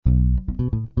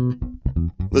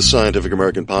This Scientific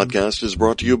American podcast is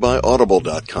brought to you by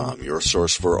Audible.com, your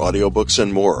source for audiobooks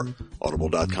and more.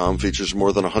 Audible.com features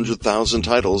more than 100,000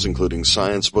 titles, including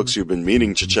science books you've been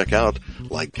meaning to check out,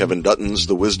 like Kevin Dutton's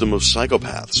The Wisdom of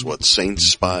Psychopaths, What Saints,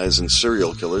 Spies, and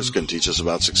Serial Killers Can Teach Us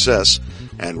About Success,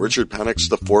 and Richard Panik's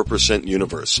The 4%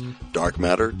 Universe, Dark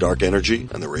Matter, Dark Energy,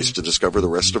 and the Race to Discover the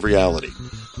Rest of Reality.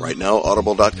 Right now,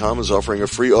 Audible.com is offering a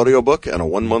free audiobook and a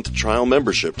 1-month trial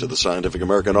membership to the Scientific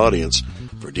American audience.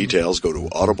 For details, go to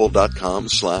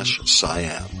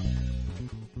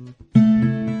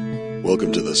audible.com/SciAm.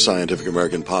 Welcome to the Scientific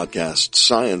American podcast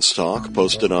Science Talk,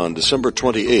 posted on December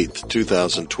 28th,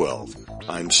 2012.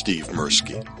 I'm Steve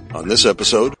Mirsky. On this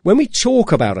episode, when we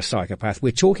talk about a psychopath,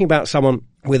 we're talking about someone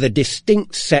with a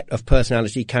distinct set of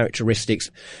personality characteristics,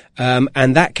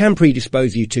 and that can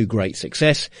predispose you to great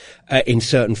success in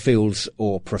certain fields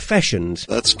or professions.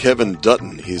 That's Kevin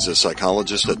Dutton. He's a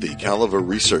psychologist at the Caliver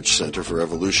Research Center for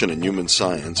Evolution and Human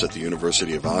Science at the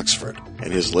University of Oxford.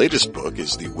 And his latest book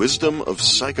is The Wisdom of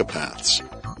Psychopaths,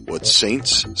 What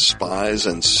Saints, Spies,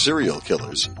 and Serial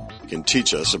Killers Can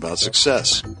Teach Us About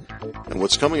Success. And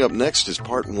what's coming up next is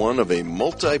part 1 of a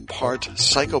multi-part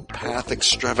psychopath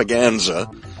extravaganza.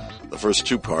 The first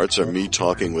 2 parts are me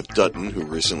talking with Dutton, who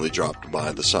recently dropped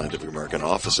by the Scientific American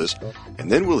offices,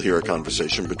 and then we'll hear a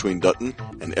conversation between Dutton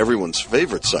and everyone's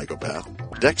favorite psychopath,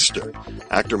 Dexter.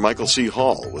 Actor Michael C.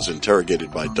 Hall was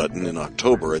interrogated by Dutton in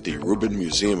October at the Rubin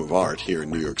Museum of Art here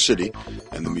in New York City,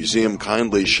 and the museum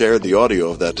kindly shared the audio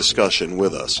of that discussion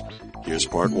with us. Here's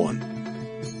part 1.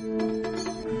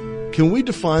 Can we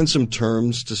define some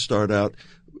terms to start out?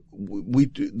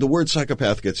 The word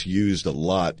psychopath gets used a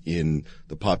lot in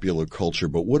the popular culture,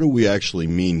 but what do we actually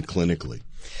mean clinically?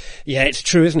 Yeah, it's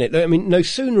true, isn't it? I mean, no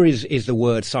sooner is the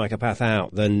word psychopath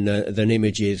out than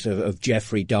images of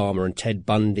Jeffrey Dahmer and Ted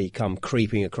Bundy come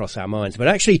creeping across our minds. But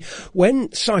actually, when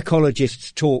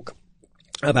psychologists talk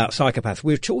about psychopaths,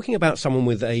 we're talking about someone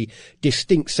with a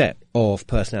distinct set of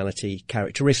personality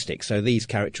characteristics. So these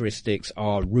characteristics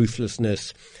are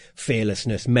ruthlessness,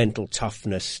 fearlessness, mental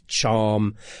toughness,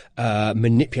 charm,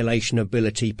 manipulation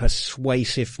ability,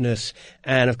 persuasiveness,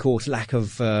 and of course lack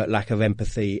of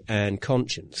empathy and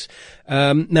conscience.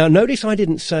 Now notice I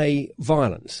didn't say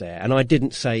violence there, and I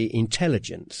didn't say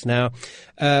intelligence. Now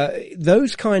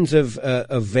those kinds of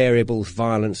variables,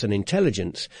 violence and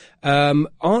intelligence,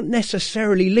 aren't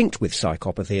necessarily linked with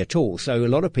psychopathy at all. So a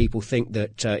lot of people think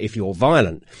that if you're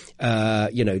violent,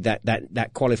 that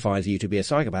qualifies you to be a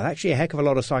psychopath. Actually, a heck of a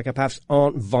lot of psychopaths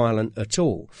aren't violent at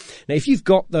all. Now, if you've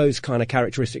got those kind of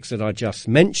characteristics that I just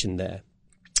mentioned there,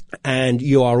 and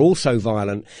you are also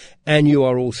violent, and you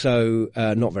are also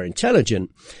not very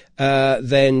intelligent,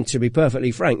 then to be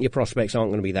perfectly frank, your prospects aren't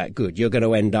going to be that good. You're going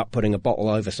to end up putting a bottle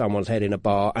over someone's head in a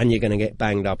bar, and you're going to get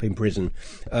banged up in prison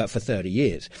for 30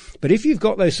 years. But if you've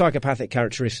got those psychopathic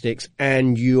characteristics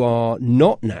and you are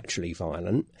not naturally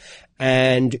violent,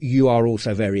 and you are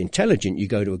also very intelligent, you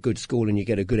go to a good school and you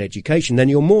get a good education, then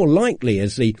you're more likely,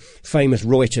 as the famous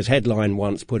Reuters headline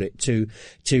once put it, to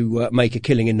make a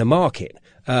killing in the market.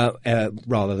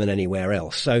 Rather than anywhere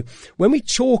else. So when we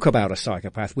talk about a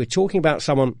psychopath, we're talking about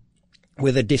someone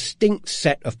with a distinct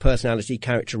set of personality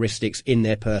characteristics in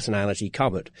their personality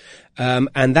cupboard.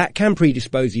 And that can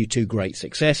predispose you to great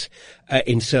success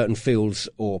in certain fields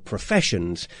or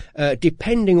professions,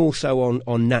 depending also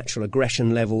on natural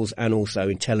aggression levels and also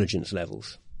intelligence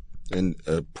levels. And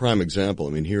a prime example, I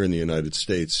mean, here in the United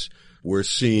States, we're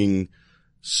seeing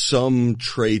some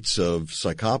traits of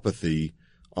psychopathy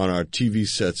on our TV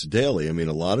sets daily. I mean,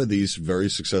 a lot of these very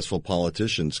successful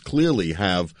politicians clearly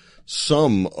have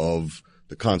some of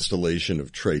the constellation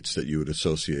of traits that you would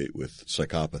associate with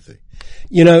psychopathy.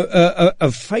 You know,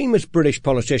 a famous British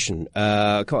politician,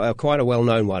 quite a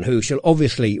well-known one, who shall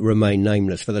obviously remain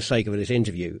nameless for the sake of this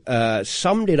interview,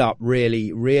 summed it up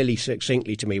really, really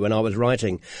succinctly to me when I was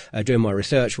doing my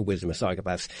research for Wisdom of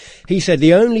Psychopaths. He said,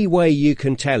 the only way you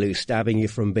can tell who's stabbing you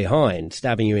from behind,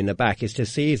 stabbing you in the back, is to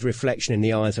see his reflection in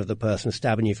the eyes of the person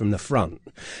stabbing you from the front.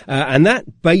 And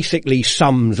that basically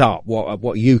sums up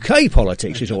what UK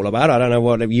politics is all about. I don't know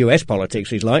what US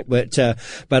politics is like,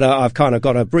 but I've kind of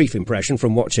got a brief impression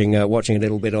from watching a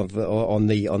little bit of on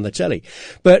the telly.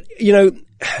 But you know,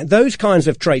 those kinds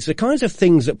of traits, the kinds of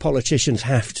things that politicians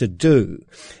have to do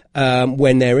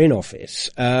when they're in office.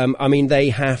 I mean, they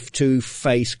have to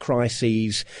face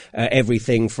crises,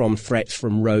 everything from threats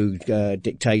from rogue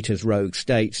dictators, rogue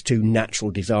states, to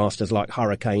natural disasters like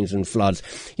hurricanes and floods.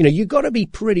 You know, you've got to be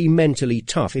pretty mentally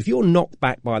tough. If you're knocked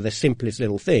back by the simplest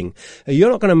little thing,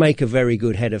 you're not going to make a very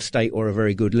good head of state or a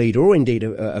very good leader, or indeed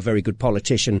a very good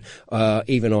politician,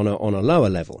 even on a lower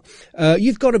level.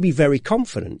 You've got to be very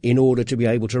confident in order to be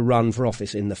able to run for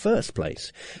office in the first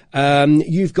place.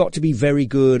 You've got to be very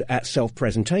good at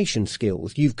self-presentation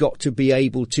skills. You've got to be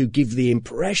able to give the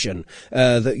impression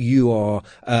that you are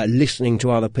listening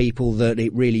to other people, that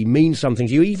it really means something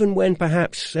to you, even when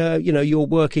perhaps you're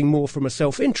working more from a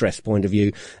self-interest point of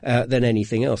view than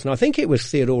anything else. And I think it was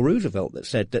Theodore Roosevelt that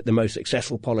said that the most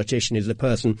successful politician is the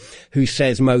person who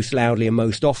says most loudly and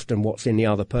most often what's in the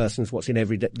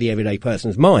everyday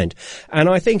person's mind. And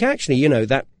I think actually,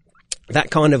 that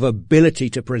kind of ability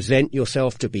to present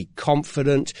yourself, to be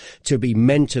confident, to be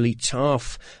mentally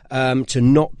tough, to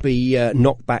not be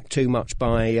knocked back too much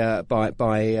by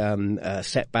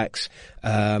setbacks,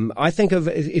 I think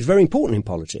is very important in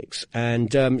politics.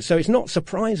 And so it's not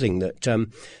surprising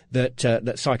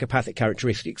that psychopathic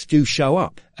characteristics do show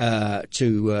up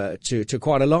to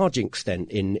quite a large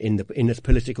extent in the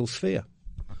political sphere.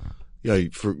 Yeah,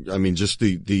 just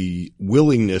the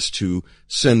willingness to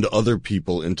send other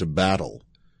people into battle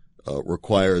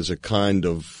requires a kind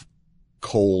of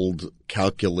cold,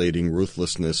 calculating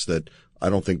ruthlessness that I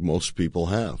don't think most people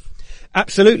have.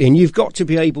 Absolutely. And you've got to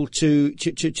be able to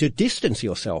distance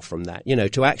yourself from that,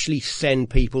 to actually send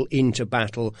people into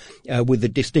battle, with the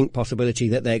distinct possibility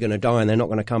that they're going to die and they're not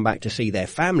going to come back to see their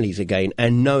families again,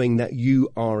 and knowing that you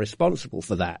are responsible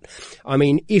for that. I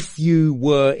mean, if you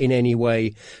were in any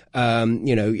way,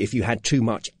 if you had too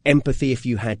much empathy, if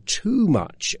you had too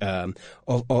much,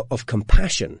 of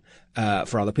compassion,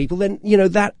 for other people, then,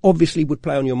 that obviously would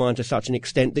play on your mind to such an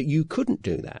extent that you couldn't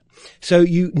do that. So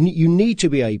you need to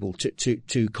be able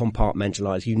to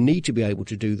compartmentalize. You need to be able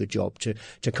to do the job to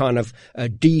kind of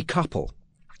decouple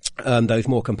those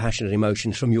more compassionate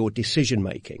emotions from your decision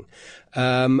making.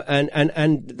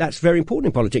 And that's very important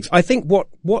in politics. I think what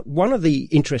one of the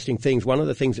interesting things, one of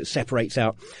the things that separates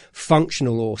out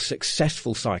functional or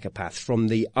successful psychopaths from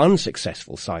the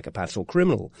unsuccessful psychopaths or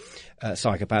criminal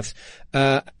psychopaths,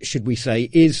 should we say,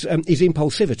 is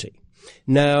impulsivity.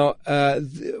 Now,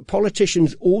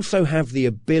 politicians also have the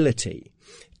ability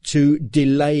to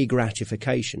delay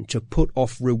gratification, to put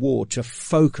off reward, to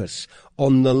focus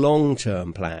on the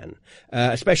long-term plan,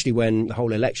 especially when the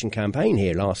whole election campaign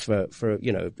here lasts for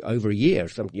over a year.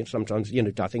 Sometimes,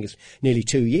 I think it's nearly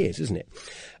 2 years, isn't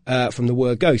it? From the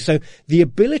word go. So the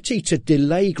ability to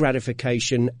delay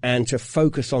gratification and to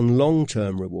focus on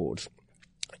long-term rewards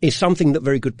is something that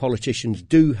very good politicians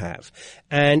do have.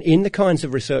 And in the kinds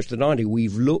of research that I do,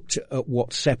 we've looked at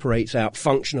what separates out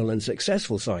functional and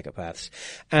successful psychopaths.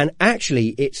 And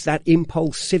actually, it's that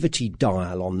impulsivity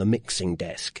dial on the mixing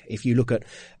desk. If you look at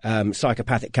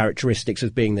psychopathic characteristics as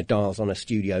being the dials on a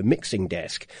studio mixing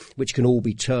desk, which can all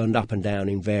be turned up and down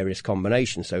in various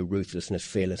combinations, so ruthlessness,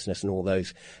 fearlessness, and all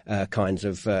those kinds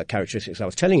of characteristics I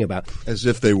was telling you about. As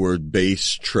if they were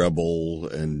bass, treble,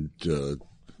 and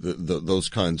those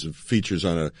kinds of features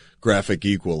on a graphic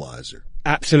equalizer.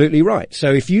 Absolutely right.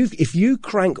 So if you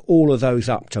crank all of those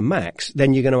up to max,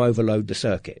 then you're going to overload the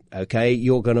circuit. Okay,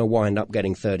 you're going to wind up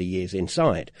getting 30 years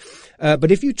inside.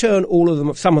 But if you turn all of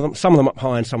them, some of them up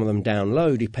high and some of them down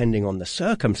low, depending on the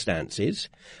circumstances,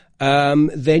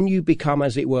 then you become,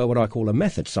 as it were, what I call a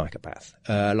method psychopath,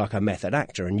 like a method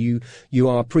actor, and you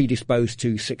are predisposed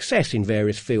to success in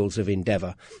various fields of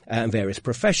endeavor and various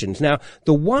professions. Now,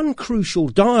 the one crucial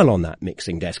dial on that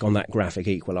mixing desk, on that graphic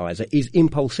equalizer, is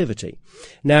impulsivity.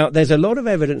 Now, there's a lot of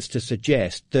evidence to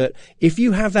suggest that if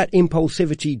you have that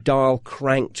impulsivity dial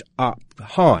cranked up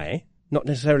high, not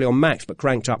necessarily on max, but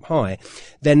cranked up high,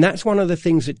 then that's one of the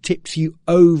things that tips you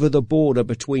over the border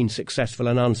between successful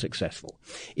and unsuccessful.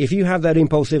 If you have that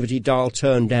impulsivity dial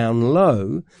turned down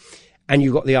low and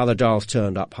you've got the other dials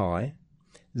turned up high,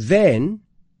 then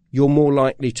you're more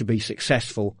likely to be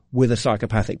successful with a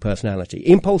psychopathic personality.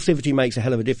 Impulsivity makes a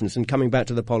hell of a difference. And coming back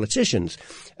to the politicians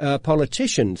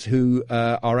who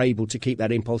are able to keep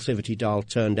that impulsivity dial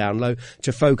turned down low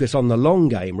to focus on the long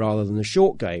game rather than the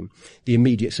short game, the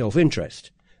immediate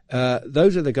self-interest,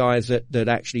 those are the guys that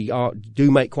actually do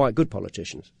make quite good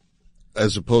politicians.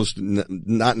 As opposed to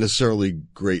not necessarily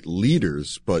great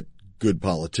leaders, but good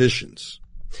politicians.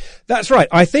 That's right.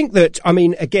 I think that,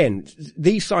 again,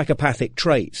 these psychopathic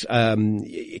traits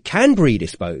can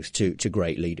predispose to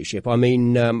great leadership.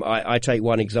 I take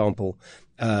one example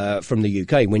from the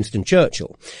UK, Winston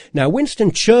Churchill. Now,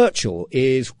 Winston Churchill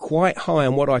is quite high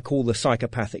on what I call the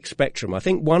psychopathic spectrum. I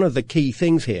think one of the key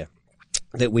things here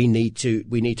that we need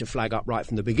to flag up right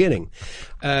from the beginning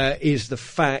is the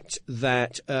fact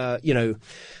that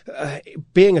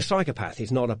being a psychopath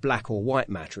is not a black or white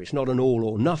matter. It's not an all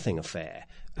or nothing affair.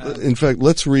 In fact,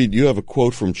 let's read. You have a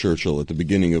quote from Churchill at the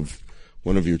beginning of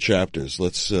one of your chapters.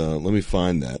 Let me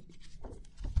find that.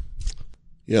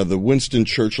 Yeah, the Winston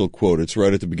Churchill quote. It's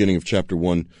right at the beginning of chapter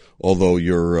 1. Although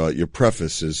your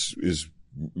preface is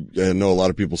I know a lot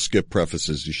of people skip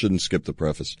prefaces. You shouldn't skip the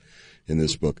preface in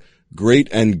this book. Great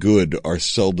and good are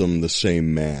seldom the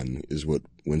same man, is what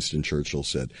Winston Churchill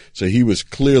said. So he was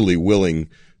clearly willing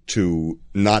to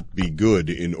not be good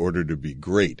in order to be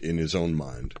great in his own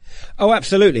mind. Oh,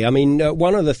 absolutely. I mean,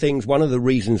 one of the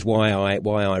reasons why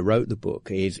I wrote the book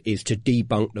is to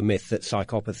debunk the myth that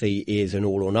psychopathy is an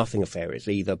all or nothing affair. It's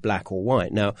either black or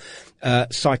white. Now,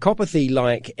 psychopathy,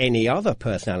 like any other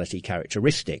personality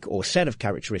characteristic or set of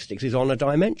characteristics, is on a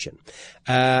dimension.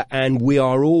 And we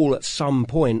are all at some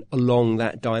point along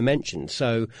that dimension.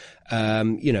 So,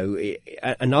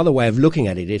 another way of looking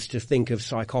at it is to think of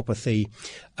psychopathy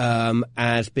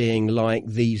as being like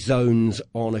the zones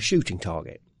on a shooting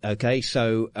target. Okay,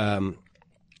 so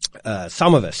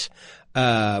some of us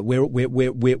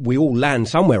we all land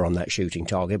somewhere on that shooting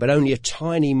target, but only a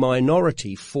tiny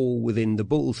minority fall within the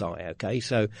bullseye. Okay,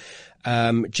 so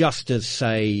just as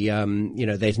say,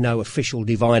 there's no official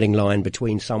dividing line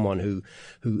between someone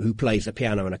who plays the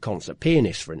piano and a concert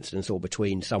pianist, for instance, or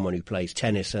between someone who plays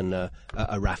tennis and a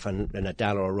Rafa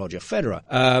Nadal or a Roger Federer.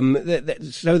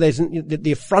 So there's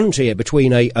the frontier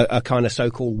between a kind of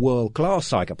so-called world-class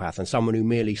psychopath and someone who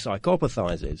merely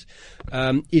psychopathizes,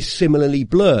 is similarly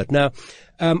blurred. Now,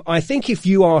 I think if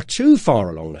you are too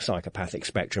far along the psychopathic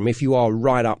spectrum, if you are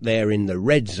right up there in the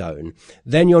red zone,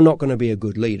 then you're not going to be a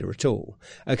good leader at all.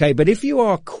 Okay, but if you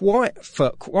are quite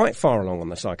far along on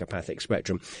the psychopathic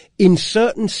spectrum, in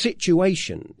certain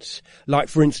situations, like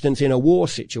for instance in a war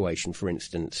situation, for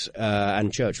instance,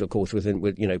 and Churchill, of course,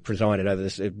 presided over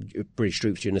the British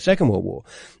troops during the Second World War,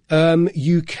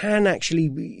 you can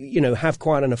actually, have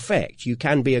quite an effect. You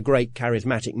can be a great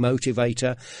charismatic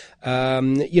motivator.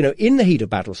 In the heat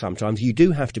of battle, sometimes you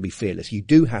do have to be fearless. You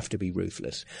do have to be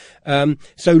ruthless.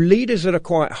 So leaders that are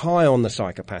quite high on the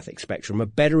psychopathic spectrum are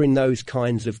better in those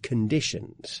kinds of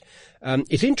conditions.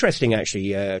 It's interesting,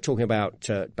 actually, talking about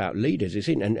leaders,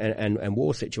 and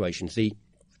war situations.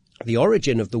 The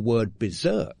origin of the word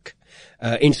berserk,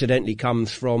 incidentally,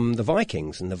 comes from the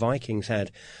Vikings, and the Vikings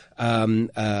had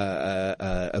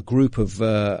a group of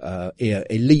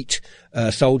elite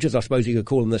soldiers, I suppose you could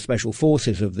call them the special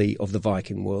forces of the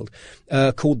Viking world,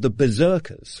 called the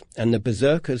berserkers, and the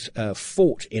berserkers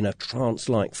fought in a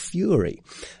trance-like fury.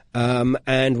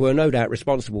 And were no doubt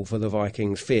responsible for the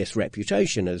Vikings' fierce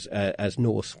reputation as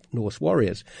Norse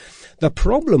warriors. The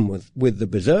problem with the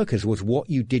berserkers was what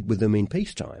you did with them in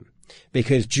peacetime.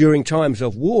 Because during times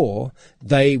of war,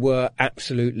 they were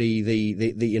absolutely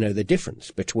the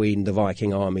difference between the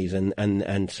Viking armies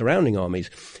and surrounding armies.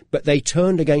 But they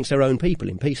turned against their own people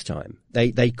in peacetime.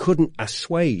 They couldn't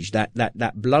assuage that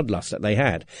bloodlust that they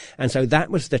had. And so that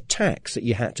was the tax that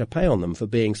you had to pay on them for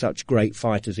being such great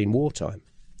fighters in wartime.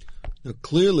 Now,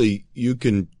 clearly, you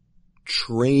can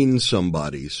train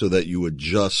somebody so that you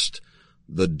adjust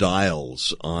the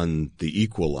dials on the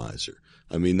equalizer.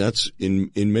 I mean, that's in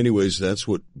many ways, that's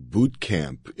what boot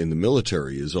camp in the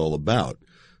military is all about,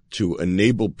 to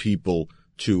enable people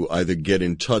to either get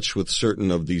in touch with certain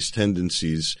of these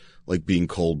tendencies, like being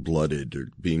cold-blooded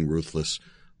or being ruthless,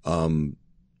 to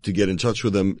get in touch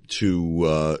with them,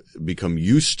 to become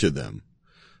used to them.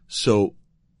 So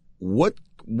what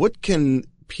can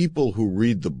people who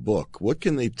read the book, what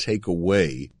can they take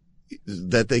away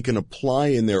that they can apply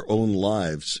in their own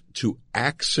lives to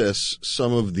access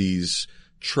some of these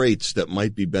traits that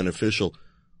might be beneficial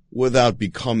without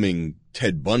becoming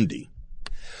Ted Bundy?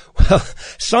 Well,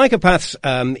 psychopaths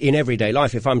in everyday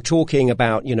life, if I'm talking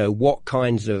about, what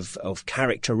kinds of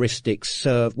characteristics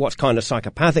serve, what kind of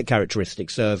psychopathic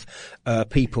characteristics serve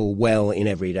people well in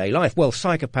everyday life? Well,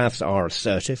 psychopaths are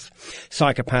assertive.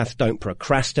 Psychopaths don't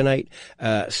procrastinate.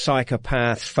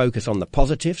 Psychopaths focus on the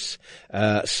positives.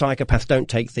 Psychopaths don't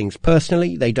take things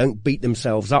personally. They don't beat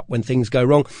themselves up when things go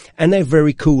wrong. And they're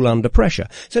very cool under pressure.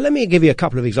 So let me give you a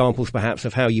couple of examples, perhaps,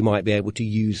 of how you might be able to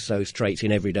use those traits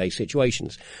in everyday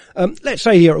situations. Let's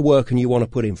say you're at work and you want to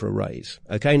put in for a raise.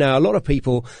 Okay, now a lot of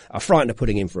people are frightened of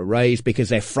putting in for a raise because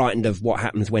they're frightened of what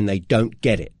happens when they don't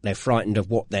get it. They're frightened of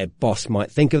what their boss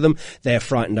might think of them. They're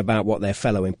frightened about what their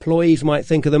fellow employees might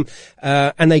think of them,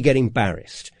 and they get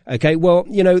embarrassed. Okay, well,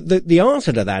 the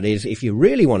answer to that is, if you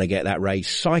really want to get that raise,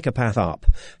 psychopath up.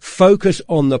 Focus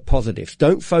on the positives.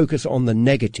 Don't focus on the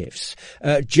negatives.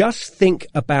 Just think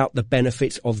about the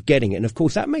benefits of getting it. And of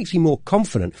course, that makes you more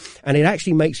confident, and it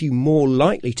actually makes you more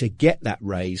likely to get that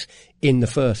raise in the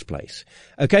first place.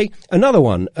 Okay, another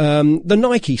one, the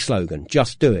Nike slogan,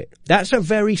 just do it. That's a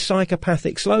very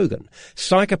psychopathic slogan.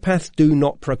 Psychopaths do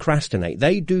not procrastinate.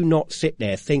 They do not sit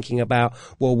there thinking about,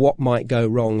 well, what might go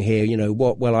wrong here?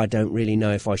 I don't really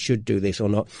know if I should do this or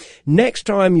not. Next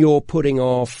time you're putting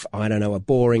off, I don't know, a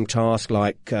boring task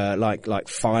like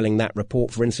filing that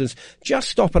report, for instance, just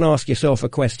stop and ask yourself a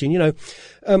question.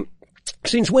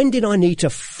 Since when did I need to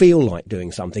feel like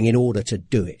doing something in order to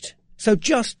do it? So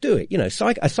just do it. A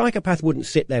psychopath wouldn't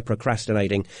sit there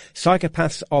procrastinating.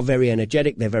 Psychopaths are very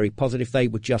energetic. They're very positive. They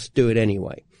would just do it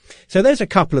anyway. So there's a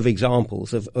couple of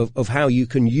examples of how you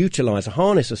can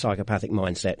harness a psychopathic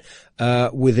mindset,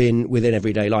 within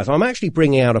everyday life. I'm actually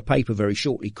bringing out a paper very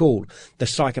shortly called The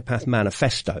Psychopath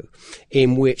Manifesto,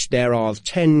 in which there are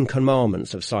 10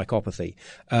 commandments of psychopathy,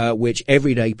 which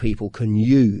everyday people can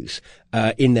use,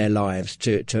 in their lives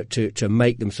to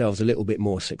make themselves a little bit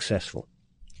more successful.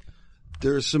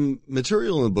 There's some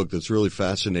material in the book that's really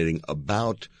fascinating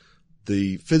about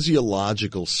the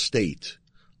physiological state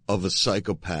of a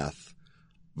psychopath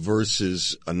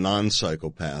versus a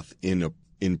non-psychopath in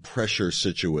pressure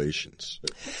situations.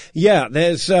 Yeah,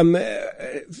 there's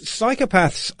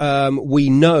psychopaths.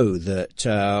 We know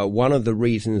that one of the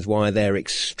reasons why they're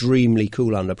extremely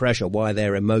cool under pressure, why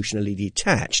they're emotionally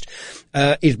detached,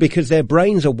 is because their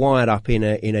brains are wired up in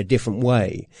a different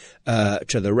way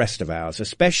to the rest of ours,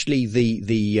 especially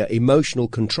the emotional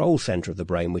control center of the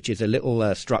brain, which is a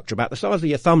little structure about the size of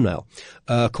your thumbnail,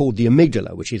 called the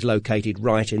amygdala, which is located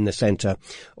right in the center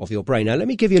of your brain. Now, let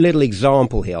me give you a little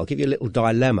example here. I'll give you a little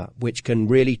dilemma which can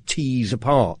really tease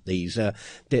apart these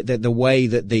the way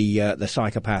that the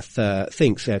psychopath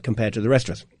thinks compared to the rest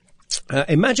of us.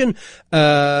 Imagine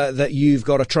that you've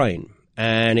got a train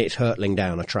and it's hurtling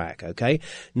down a track, okay?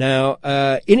 Now,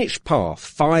 in its path,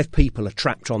 5 people are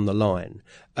trapped on the line,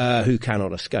 who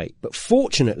cannot escape. But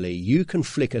fortunately, you can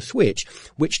flick a switch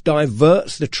which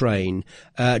diverts the train,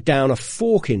 down a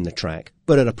fork in the track,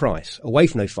 but at a price. Away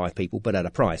from those 5 people, but at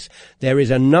a price. There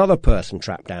is another person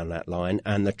trapped down that line,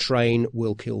 and the train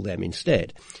will kill them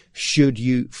instead. Should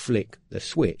you flick the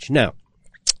switch? Now,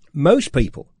 most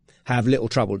people have little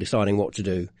trouble deciding what to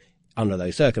do under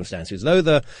those circumstances. Though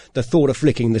the thought of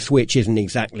flicking the switch isn't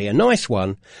exactly a nice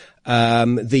one,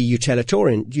 the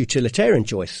utilitarian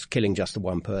choice, killing just the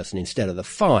one person instead of the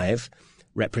 5,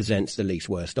 represents the least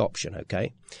worst option,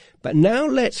 okay? But now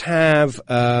let's have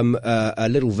a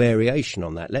little variation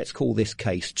on that. Let's call this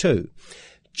case 2.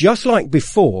 Just like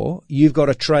before, you've got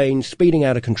a train speeding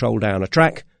out of control down a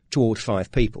track towards 5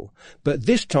 people. But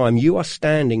this time you are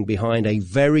standing behind a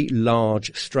very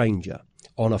large stranger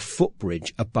on a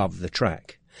footbridge above the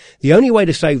track. The only way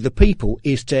to save the people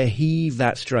is to heave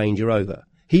that stranger over.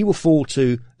 He will fall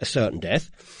to a certain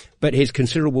death, but his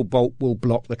considerable bulk will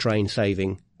block the train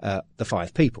saving the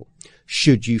 5 people.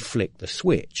 Should you flick the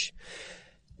switch?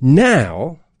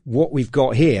 Now, what we've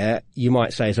got here, you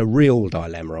might say, is a real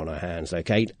dilemma on our hands,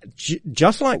 okay?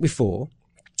 Just like before,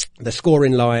 the score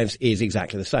in lives is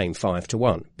exactly the same,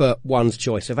 5-1, but one's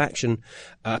choice of action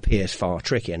appears far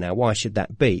trickier. Now, why should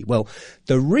that be? Well,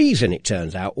 the reason, it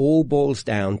turns out, all boils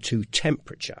down to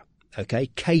temperature, okay?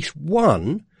 Case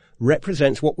 1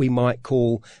 represents what we might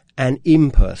call an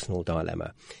impersonal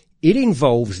dilemma. It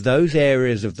involves those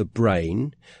areas of the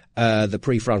brain, the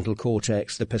prefrontal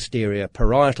cortex, the posterior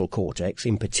parietal cortex,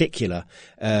 in particular,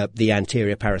 the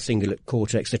anterior paracingulate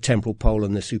cortex, the temporal pole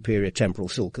and the superior temporal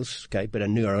sulcus. Okay, bit of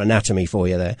neuroanatomy for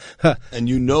you there. And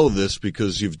you know this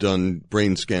because you've done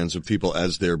brain scans of people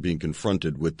as they're being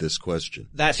confronted with this question.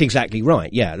 That's exactly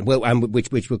right. Yeah. Well, and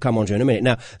which we'll come on to in a minute.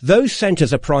 Now, those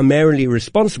centers are primarily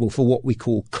responsible for what we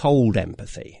call cold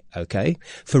empathy. Okay,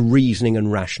 for reasoning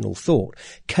and rational thought.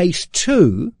 Case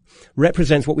 2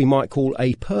 represents what we might call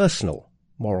a personal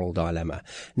moral dilemma.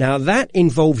 Now, that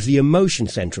involves the emotion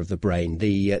center of the brain,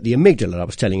 the amygdala I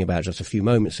was telling you about just a few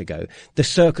moments ago, the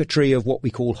circuitry of what we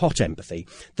call hot empathy,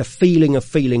 the feeling of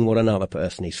feeling what another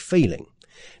person is feeling.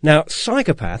 Now,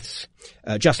 psychopaths,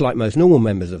 just like most normal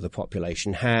members of the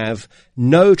population, have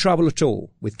no trouble at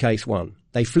all with case 1.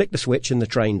 They flick the switch and the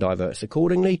train diverts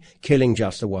accordingly, killing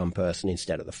just the one person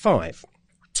instead of the 5.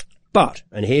 But,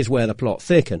 and here's where the plot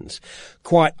thickens,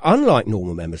 quite unlike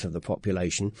normal members of the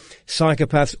population,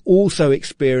 psychopaths also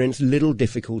experience little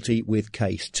difficulty with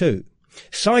case 2.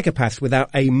 Psychopaths, without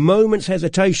a moment's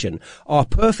hesitation, are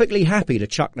perfectly happy to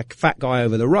chuck the fat guy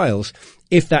over the rails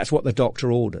if that's what the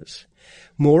doctor orders.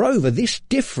 Moreover, this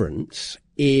difference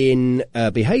in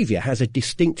behavior has a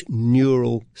distinct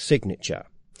neural signature.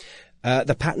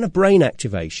 The pattern of brain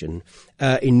activation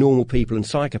in normal people and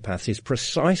psychopaths is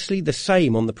precisely the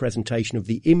same on the presentation of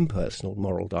the impersonal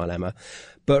moral dilemma,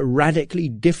 but radically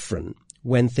different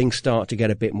when things start to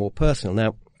get a bit more personal.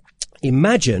 Now,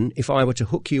 imagine if I were to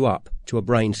hook you up to a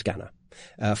brain scanner,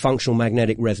 functional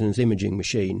magnetic resonance imaging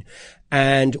machine,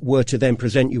 and were to then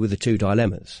present you with the two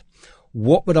dilemmas.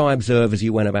 What would I observe as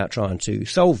you went about trying to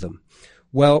solve them?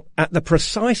 Well, at the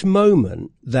precise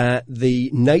moment that the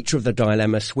nature of the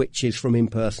dilemma switches from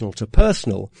impersonal to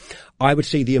personal, I would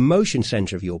see the emotion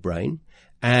center of your brain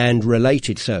and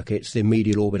related circuits, the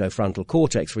medial orbitofrontal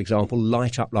cortex, for example,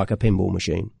 light up like a pinball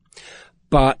machine.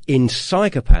 But in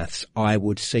psychopaths, I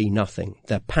would see nothing.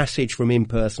 The passage from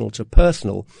impersonal to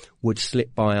personal would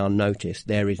slip by unnoticed.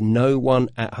 There is no one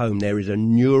at home. There is a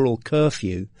neural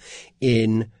curfew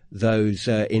in those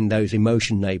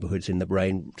emotion neighborhoods in the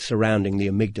brain surrounding the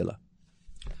amygdala.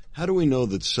 How do we know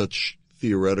that such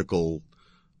theoretical,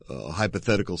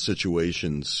 hypothetical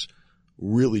situations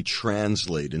really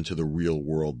translate into the real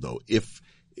world, though? If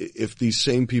these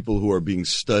same people who are being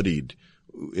studied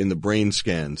in the brain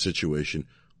scan situation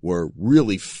were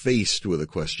really faced with a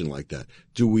question like that,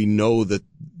 do we know that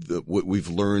what we've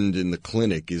learned in the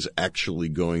clinic is actually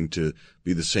going to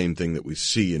be the same thing that we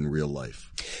see in real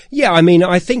life? Yeah, I mean,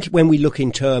 I think when we look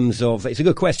in terms of, it's a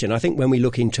good question. I think when we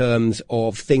look in terms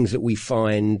of things that we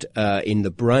find in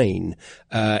the brain,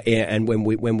 and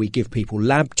when we give people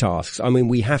lab tasks, I mean,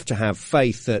 we have to have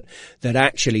faith that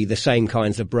actually the same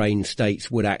kinds of brain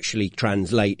states would actually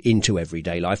translate into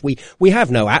everyday life. We have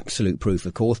no absolute proof,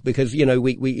 of course, because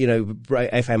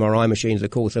fMRI machines, of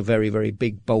course, are very, very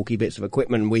big, bulky bits of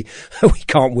equipment, and we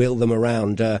can't wheel them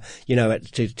around,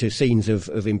 to scenes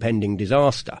of impending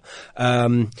disaster.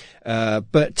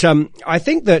 But I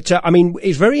think that,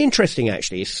 it's very interesting,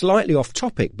 actually. It's slightly off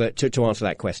topic, but to answer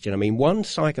that question, I mean, one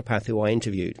psychopath who I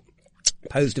interviewed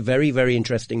posed a very, very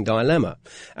interesting dilemma.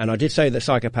 And I did say that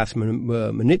psychopaths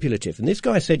were manipulative. And this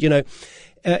guy said,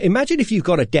 imagine if you've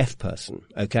got a deaf person,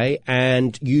 okay,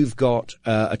 and you've got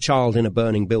a child in a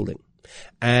burning building,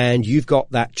 and you've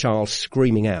got that child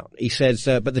screaming out. He says,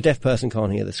 but the deaf person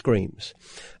can't hear the screams.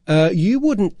 You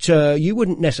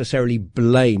wouldn't necessarily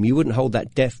blame, you wouldn't hold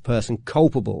that deaf person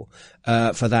culpable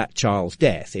for that child's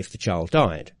death if the child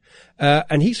died.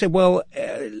 And he said, well,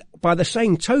 by the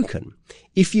same token,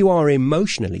 if you are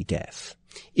emotionally deaf,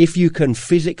 if you can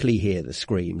physically hear the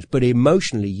screams, but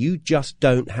emotionally you just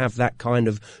don't have that kind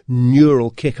of neural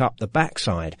kick up the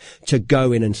backside to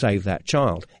go in and save that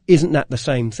child, isn't that the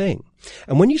same thing?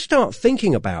 And when you start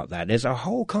thinking about that, there's a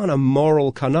whole kind of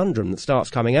moral conundrum that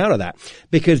starts coming out of that,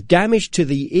 because damage to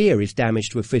the ear is damage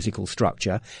to a physical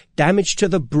structure. Damage to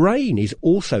the brain is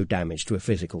also damage to a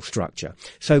physical structure.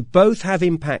 So both have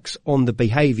impacts on the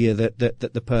behavior that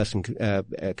the person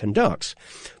conducts,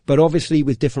 but obviously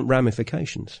with different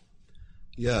ramifications.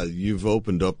 Yeah, you've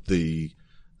opened up the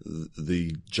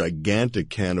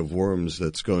gigantic can of worms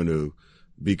that's going to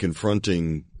be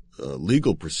confronting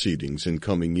legal proceedings in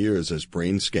coming years as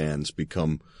brain scans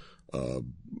become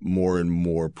more and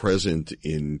more present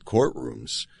in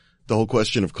courtrooms. The whole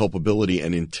question of culpability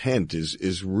and intent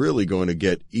is really going to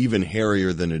get even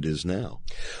hairier than it is now.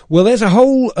 Well, there's a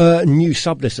whole new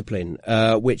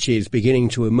subdiscipline which is beginning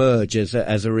to emerge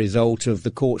as a result of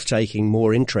the courts taking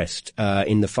more interest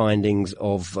in the findings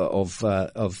of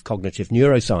cognitive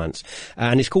neuroscience,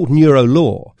 and it's called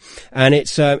neurolaw, and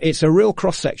it's a real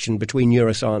cross section between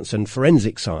neuroscience and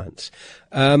forensic science.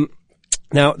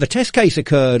 Now, the test case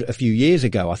occurred a few years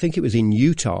ago. I think it was in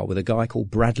Utah with a guy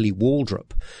called Bradley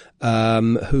Waldrop,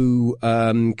 who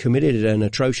committed an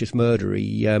atrocious murder.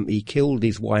 He killed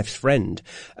his wife's friend,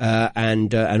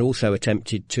 and also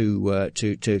attempted to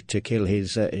kill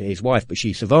his wife, but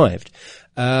she survived.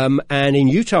 And in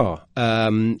Utah,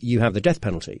 you have the death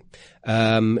penalty.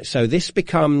 So this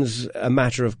becomes a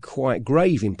matter of quite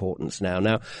grave importance now.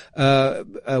 Now,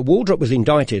 Waldrop was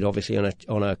indicted, obviously,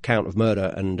 on a count of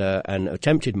murder and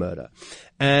attempted murder.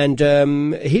 And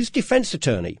his defense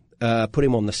attorney put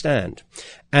him on the stand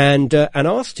and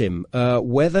asked him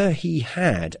whether he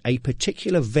had a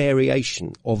particular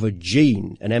variation of a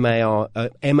gene, an MAOI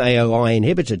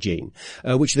inhibitor gene,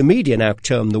 which the media now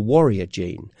term the warrior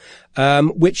gene,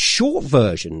 which short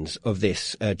versions of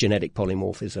this genetic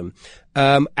polymorphism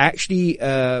actually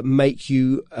make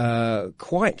you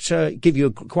give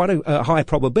you quite a high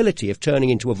probability of turning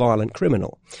into a violent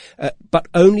criminal, but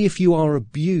only if you are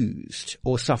abused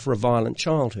or suffer a violent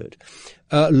childhood.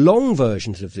 Long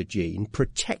versions of the gene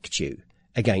protect you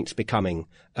against becoming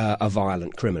a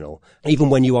violent criminal, even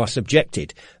when you are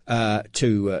subjected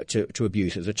to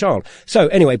abuse as a child. So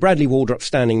anyway, Bradley Waldrop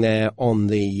standing there in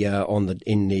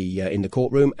the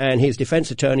courtroom, and his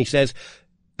defense attorney says,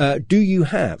 do you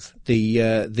have the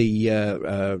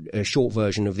short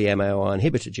version of the MAOI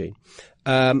inhibitor gene?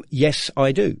 Yes,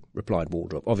 I do, replied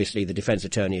Waldrop. Obviously, the defense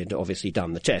attorney had obviously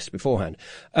done the test beforehand.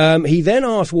 He then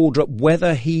asked Waldrop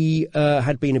whether he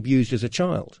had been abused as a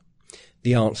child.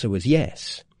 The answer was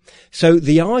yes. So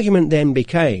the argument then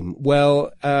became,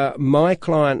 well, my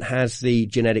client has the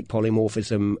genetic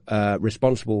polymorphism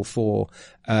responsible for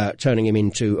turning him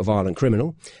into a violent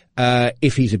criminal.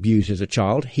 If he's abused as a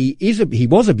child, he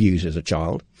was abused as a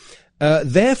child.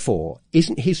 Therefore,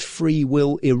 isn't his free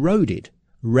will eroded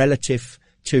relative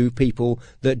to people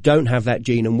that don't have that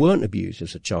gene and weren't abused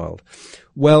as a child?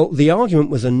 Well, the argument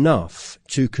was enough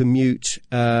to commute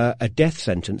a death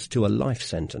sentence to a life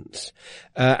sentence.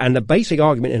 And the basic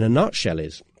argument in a nutshell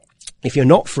is, if you're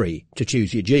not free to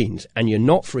choose your genes and you're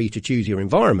not free to choose your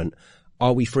environment,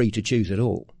 are we free to choose at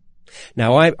all?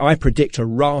 Now, I predict a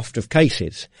raft of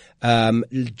cases,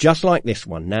 just like this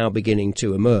one, now beginning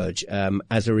to emerge,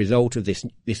 as a result of this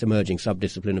emerging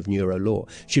subdiscipline of neurolaw.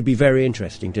 Should be very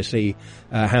interesting to see,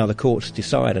 how the courts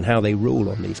decide and how they rule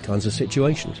on these kinds of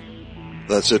situations.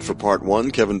 That's it for part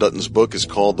one. Kevin Dutton's book is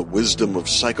called The Wisdom of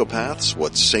Psychopaths,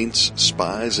 What Saints,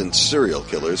 Spies, and Serial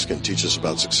Killers Can Teach Us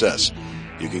About Success.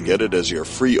 You can get it as your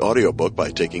free audiobook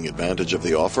by taking advantage of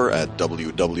the offer at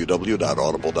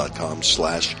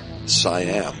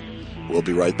www.audible.com/Siam. We'll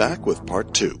be right back with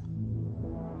part two.